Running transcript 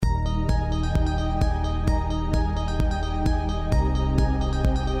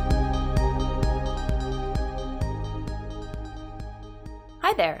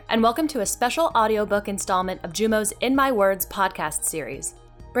Hi there, and welcome to a special audiobook installment of Jumo's In My Words podcast series,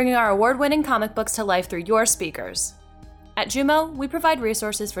 bringing our award-winning comic books to life through your speakers. At Jumo, we provide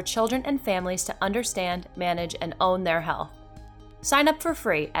resources for children and families to understand, manage, and own their health. Sign up for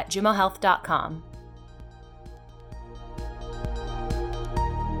free at jumohealth.com.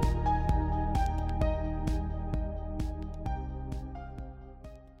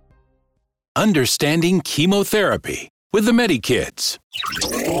 Understanding Chemotherapy with the Medi-Kids.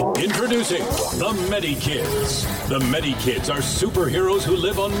 Introducing the Medi-Kids. The Medi-Kids are superheroes who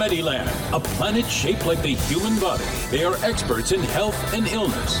live on Mediland, a planet shaped like the human body. They are experts in health and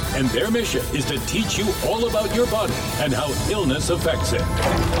illness, and their mission is to teach you all about your body and how illness affects it.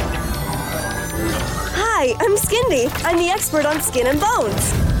 Hi, I'm Skindy. I'm the expert on skin and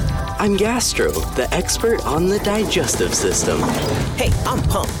bones. I'm Gastro, the expert on the digestive system. Hey, I'm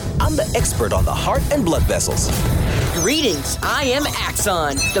Pump. I'm the expert on the heart and blood vessels. Greetings, I am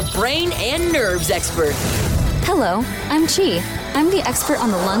Axon, the brain and nerves expert. Hello, I'm Chi. I'm the expert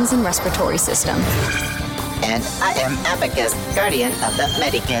on the lungs and respiratory system. And I am Abacus, guardian of the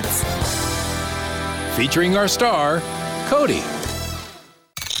Medi-Kids. Featuring our star, Cody.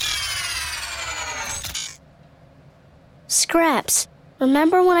 Scraps,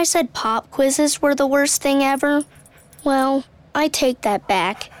 remember when I said pop quizzes were the worst thing ever? Well, I take that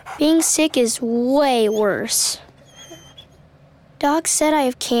back. Being sick is way worse. Doc said I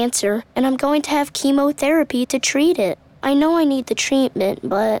have cancer, and I'm going to have chemotherapy to treat it. I know I need the treatment,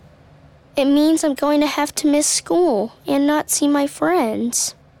 but it means I'm going to have to miss school and not see my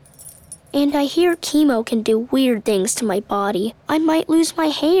friends. And I hear chemo can do weird things to my body. I might lose my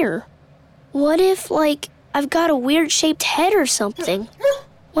hair. What if, I've got a weird-shaped head or something?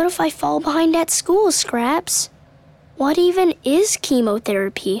 What if I fall behind at school, Scraps? What even is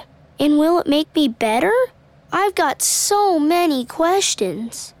chemotherapy? And will it make me better? I've got so many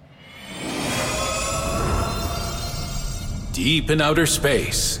questions. Deep in outer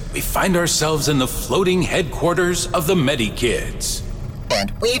space, we find ourselves in the floating headquarters of the Medi-Kids.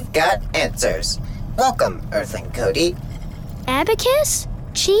 And we've got answers. Welcome, Earthling Cody. Abacus?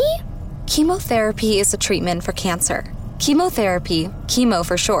 Chi? Chemotherapy is a treatment for cancer. Chemotherapy, chemo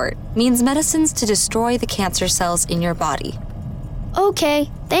for short, means medicines to destroy the cancer cells in your body. Okay,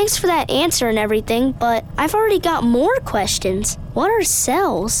 thanks for that answer and everything, but I've already got more questions. What are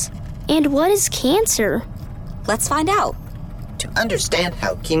cells? And what is cancer? Let's find out. To understand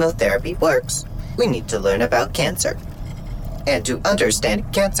how chemotherapy works, we need to learn about cancer. And to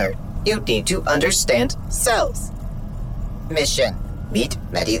understand cancer, you need to understand cells. Mission: meet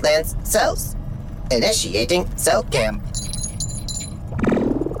Mediland's cells. Initiating cell cam.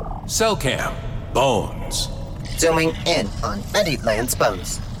 Cell cam, bones. Zooming in on Mediland's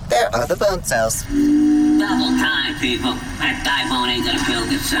bones. There are the bone cells. Double time, people. That thigh bone ain't gonna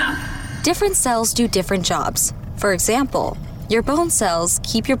build itself. Different cells do different jobs. For example, your bone cells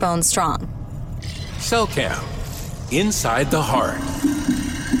keep your bones strong. Cell cam, inside the heart.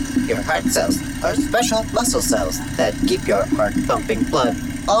 Your heart cells are special muscle cells that keep your heart pumping blood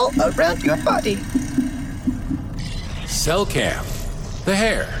all around your body. Cell cam, the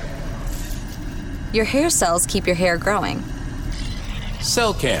hair. Your hair cells keep your hair growing.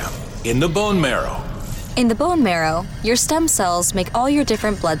 Cell cam, in the bone marrow. In the bone marrow, your stem cells make all your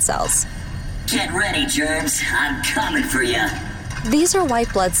different blood cells. Get ready, germs. I'm coming for you. These are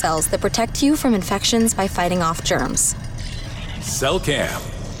white blood cells that protect you from infections by fighting off germs. Cell cam,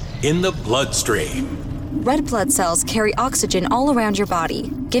 in the bloodstream. Red blood cells carry oxygen all around your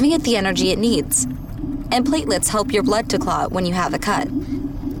body, giving it the energy it needs. And platelets help your blood to clot when you have a cut.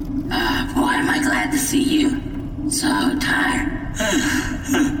 Boy, am I glad to see you. So tired.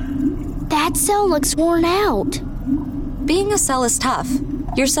 That cell looks worn out. Being a cell is tough.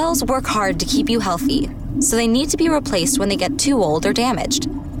 Your cells work hard to keep you healthy, so they need to be replaced when they get too old or damaged.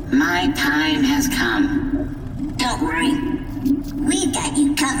 My time has come. Don't worry. We've got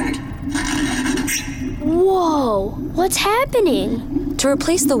you covered. Whoa, what's happening? To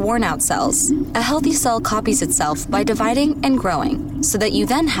replace the worn-out cells, a healthy cell copies itself by dividing and growing, so that you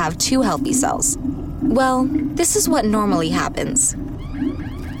then have two healthy cells. Well, this is what normally happens.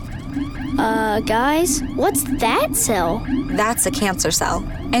 Guys, what's that cell? That's a cancer cell.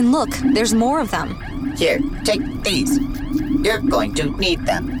 And look, there's more of them. Here, take these. You're going to need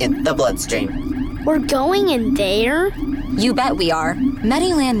them in the bloodstream. We're going in there? You bet we are.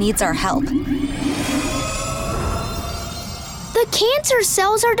 Mediland needs our help. The cancer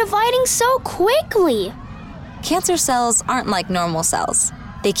cells are dividing so quickly. Cancer cells aren't like normal cells.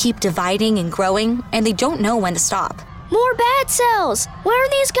 They keep dividing and growing, and they don't know when to stop. More bad cells! Where are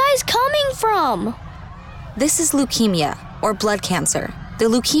these guys coming from? This is leukemia, or blood cancer, the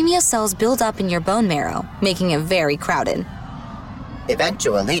leukemia cells build up in your bone marrow, making it very crowded.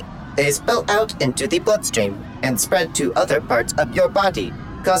 Eventually, they spill out into the bloodstream and spread to other parts of your body,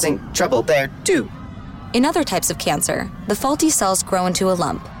 causing trouble there too. In other types of cancer, the faulty cells grow into a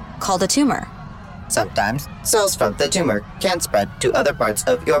lump, called a tumor. Sometimes, cells from the tumor can spread to other parts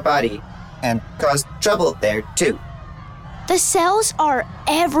of your body and cause trouble there too. The cells are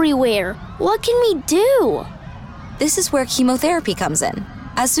everywhere. What can we do? This is where chemotherapy comes in.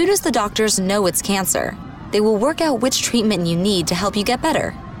 As soon as the doctors know it's cancer, they will work out which treatment you need to help you get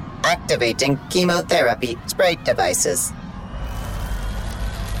better. Activating chemotherapy spray devices.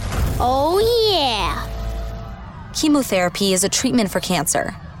 Oh yeah! Chemotherapy is a treatment for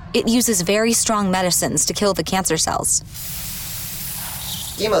cancer. It uses very strong medicines to kill the cancer cells.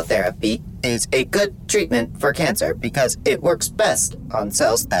 Chemotherapy is a good treatment for cancer because it works best on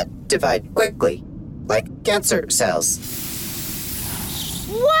cells that divide quickly, like cancer cells.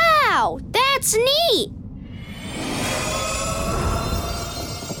 Wow! That's neat!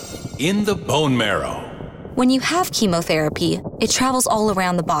 In the bone marrow. When you have chemotherapy, it travels all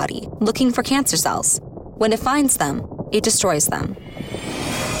around the body, looking for cancer cells. When it finds them, it destroys them.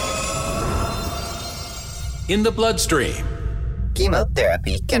 In the bloodstream.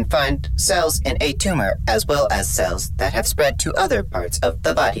 Chemotherapy can find cells in a tumor as well as cells that have spread to other parts of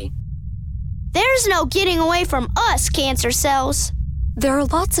the body. There's no getting away from us, cancer cells. There are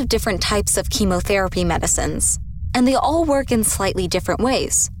lots of different types of chemotherapy medicines, and they all work in slightly different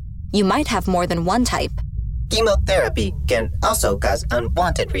ways. You might have more than one type. Chemotherapy can also cause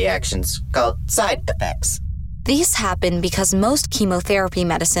unwanted reactions called side effects. These happen because most chemotherapy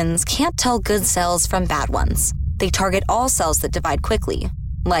medicines can't tell good cells from bad ones. They target all cells that divide quickly,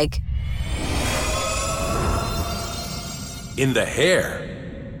 like In the hair.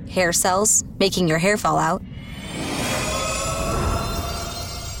 Hair cells, making your hair fall out.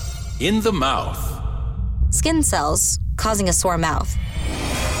 In the mouth. Skin cells, causing a sore mouth.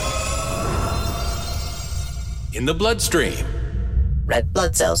 In the bloodstream. Red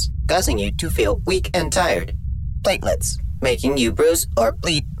blood cells, causing you to feel weak and tired. Platelets, making you bruise or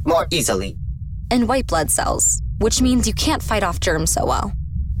bleed more easily. And white blood cells, which means you can't fight off germs so well.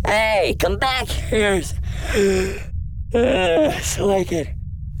 Hey, come back here. So like it.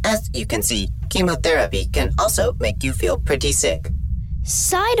 As you can see, chemotherapy can also make you feel pretty sick.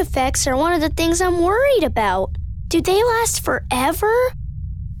 Side effects are one of the things I'm worried about. Do they last forever?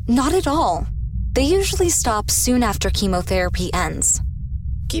 Not at all. They usually stop soon after chemotherapy ends.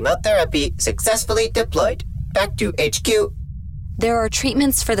 Chemotherapy successfully deployed. Back to HQ. There are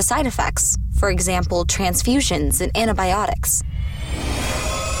treatments for the side effects, for example, transfusions and antibiotics.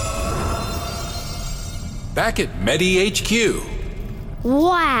 Back at Medi HQ.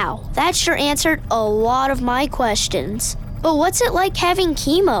 Wow, that sure answered a lot of my questions. But what's it like having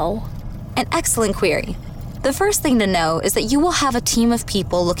chemo? An excellent query. The first thing to know is that you will have a team of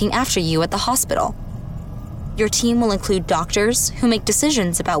people looking after you at the hospital. Your team will include doctors who make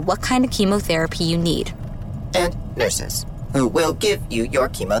decisions about what kind of chemotherapy you need. And nurses, who will give you your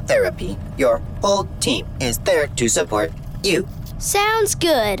chemotherapy. Your whole team is there to support you. Sounds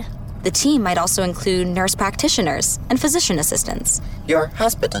good. The team might also include nurse practitioners and physician assistants. Your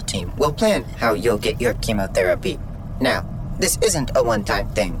hospital team will plan how you'll get your chemotherapy. Now, this isn't a one-time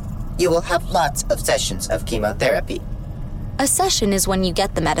thing. You will have lots of sessions of chemotherapy. A session is when you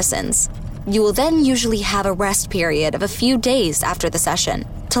get the medicines. You will then usually have a rest period of a few days after the session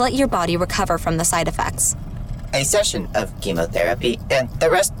to let your body recover from the side effects. A session of chemotherapy and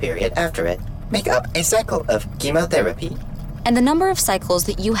the rest period after it make up a cycle of chemotherapy. And the number of cycles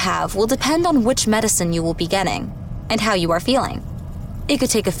that you have will depend on which medicine you will be getting and how you are feeling. It could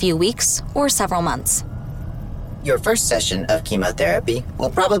take a few weeks or several months. Your first session of chemotherapy will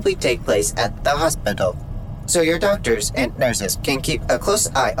probably take place at the hospital, so your doctors and nurses can keep a close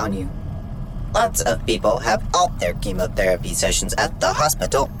eye on you. Lots of people have all their chemotherapy sessions at the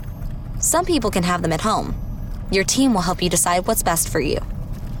hospital. Some people can have them at home. Your team will help you decide what's best for you.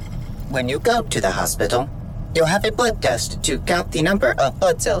 When you go to the hospital, you'll have a blood test to count the number of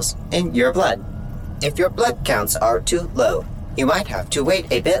blood cells in your blood. If your blood counts are too low, you might have to wait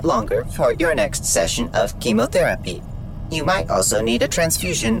a bit longer for your next session of chemotherapy. You might also need a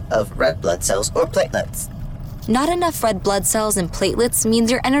transfusion of red blood cells or platelets. Not enough red blood cells and platelets means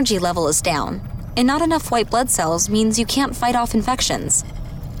your energy level is down, and not enough white blood cells means you can't fight off infections.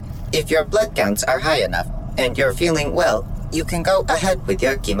 If your blood counts are high enough and you're feeling well, you can go ahead with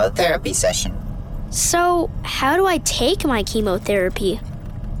your chemotherapy session. So, how do I take my chemotherapy?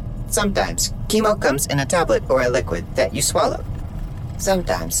 Sometimes, chemo comes in a tablet or a liquid that you swallow.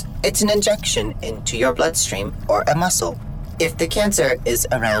 Sometimes, it's an injection into your bloodstream or a muscle. If the cancer is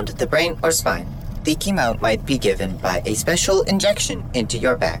around the brain or spine, the chemo might be given by a special injection into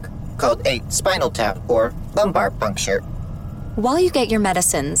your back, called a spinal tap or lumbar puncture. While you get your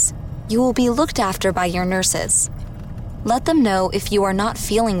medicines, you will be looked after by your nurses. Let them know if you are not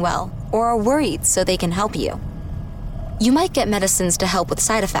feeling well or are worried so they can help you. You might get medicines to help with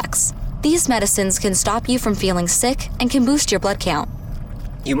side effects. These medicines can stop you from feeling sick and can boost your blood count.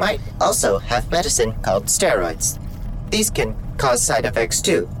 You might also have medicine called steroids. These can cause side effects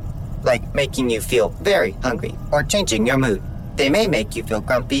too, like making you feel very hungry or changing your mood. They may make you feel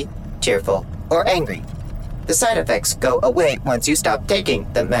grumpy, cheerful, or angry. The side effects go away once you stop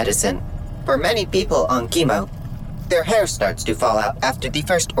taking the medicine. For many people on chemo, their hair starts to fall out after the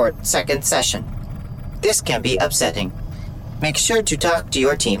first or second session. This can be upsetting. Make sure to talk to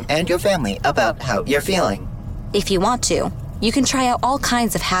your team and your family about how you're feeling. If you want to, you can try out all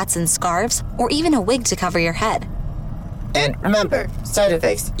kinds of hats and scarves or even a wig to cover your head. And remember, side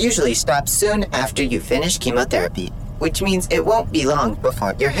effects usually stop soon after you finish chemotherapy, which means it won't be long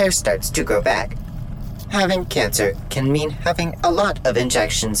before your hair starts to grow back. Having cancer can mean having a lot of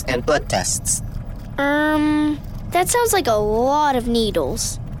injections and blood tests. That sounds like a lot of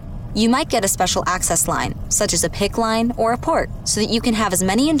needles. You might get a special access line, such as a PICC line or a port, so that you can have as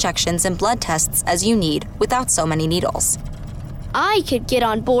many injections and blood tests as you need without so many needles. I could get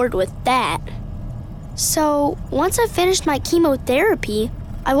on board with that. So, once I've finished my chemotherapy,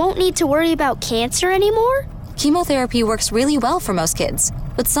 I won't need to worry about cancer anymore? Chemotherapy works really well for most kids,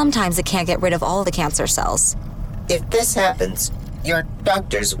 but sometimes it can't get rid of all the cancer cells. If this happens, your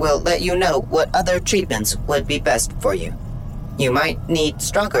doctors will let you know what other treatments would be best for you. You might need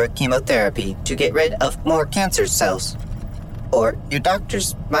stronger chemotherapy to get rid of more cancer cells. Or your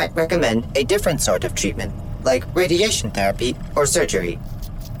doctors might recommend a different sort of treatment, like radiation therapy or surgery.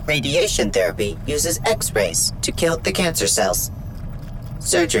 Radiation therapy uses X-rays to kill the cancer cells.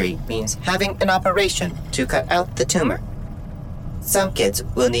 Surgery means having an operation to cut out the tumor. Some kids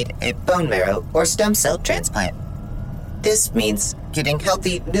will need a bone marrow or stem cell transplant. This means getting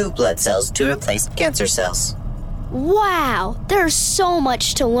healthy new blood cells to replace cancer cells. Wow, there's so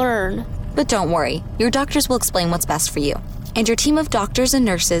much to learn. But don't worry, your doctors will explain what's best for you. And your team of doctors and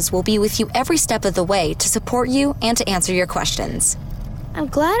nurses will be with you every step of the way to support you and to answer your questions. I'm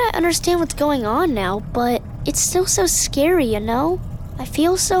glad I understand what's going on now, but it's still so scary, you know? I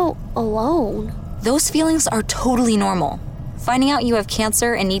feel so alone. Those feelings are totally normal. Finding out you have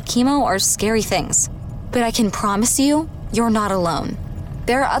cancer and need chemo are scary things. But I can promise you, you're not alone.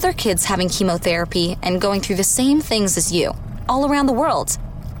 There are other kids having chemotherapy and going through the same things as you, all around the world.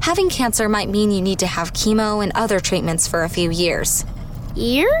 Having cancer might mean you need to have chemo and other treatments for a few years.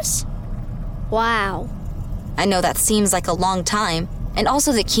 Years? Wow. I know that seems like a long time, and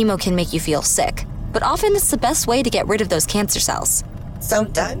also that chemo can make you feel sick, but often it's the best way to get rid of those cancer cells.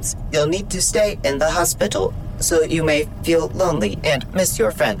 Sometimes you'll need to stay in the hospital, so you may feel lonely and miss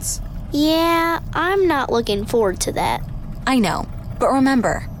your friends. Yeah, I'm not looking forward to that. I know, but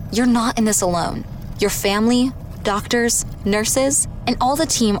remember, you're not in this alone. Your family, doctors, nurses, and all the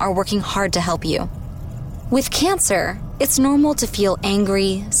team are working hard to help you. With cancer, it's normal to feel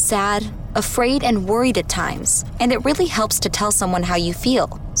angry, sad, afraid, and worried at times, and it really helps to tell someone how you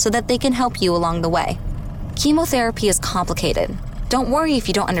feel so that they can help you along the way. Chemotherapy is complicated. Don't worry if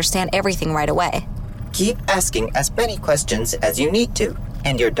you don't understand everything right away. Keep asking as many questions as you need to,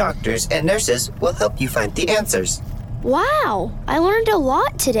 and your doctors and nurses will help you find the answers. Wow, I learned a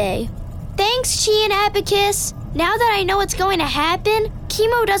lot today. Thanks, Chi and Abacus. Now that I know what's going to happen,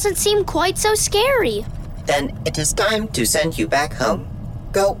 chemo doesn't seem quite so scary. Then it is time to send you back home.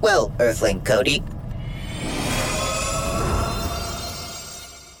 Go well, Earthling Cody.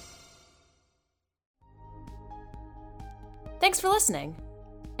 Thanks for listening.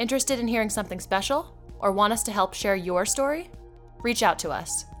 Interested in hearing something special? Or want us to help share your story? Reach out to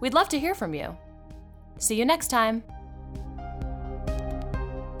us. We'd love to hear from you. See you next time.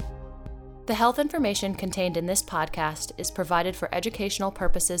 The health information contained in this podcast is provided for educational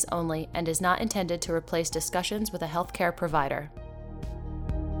purposes only and is not intended to replace discussions with a healthcare provider.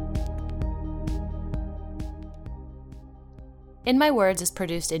 In My Words is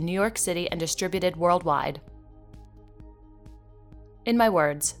produced in New York City and distributed worldwide. In My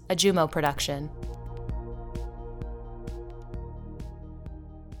Words, a Jumo production.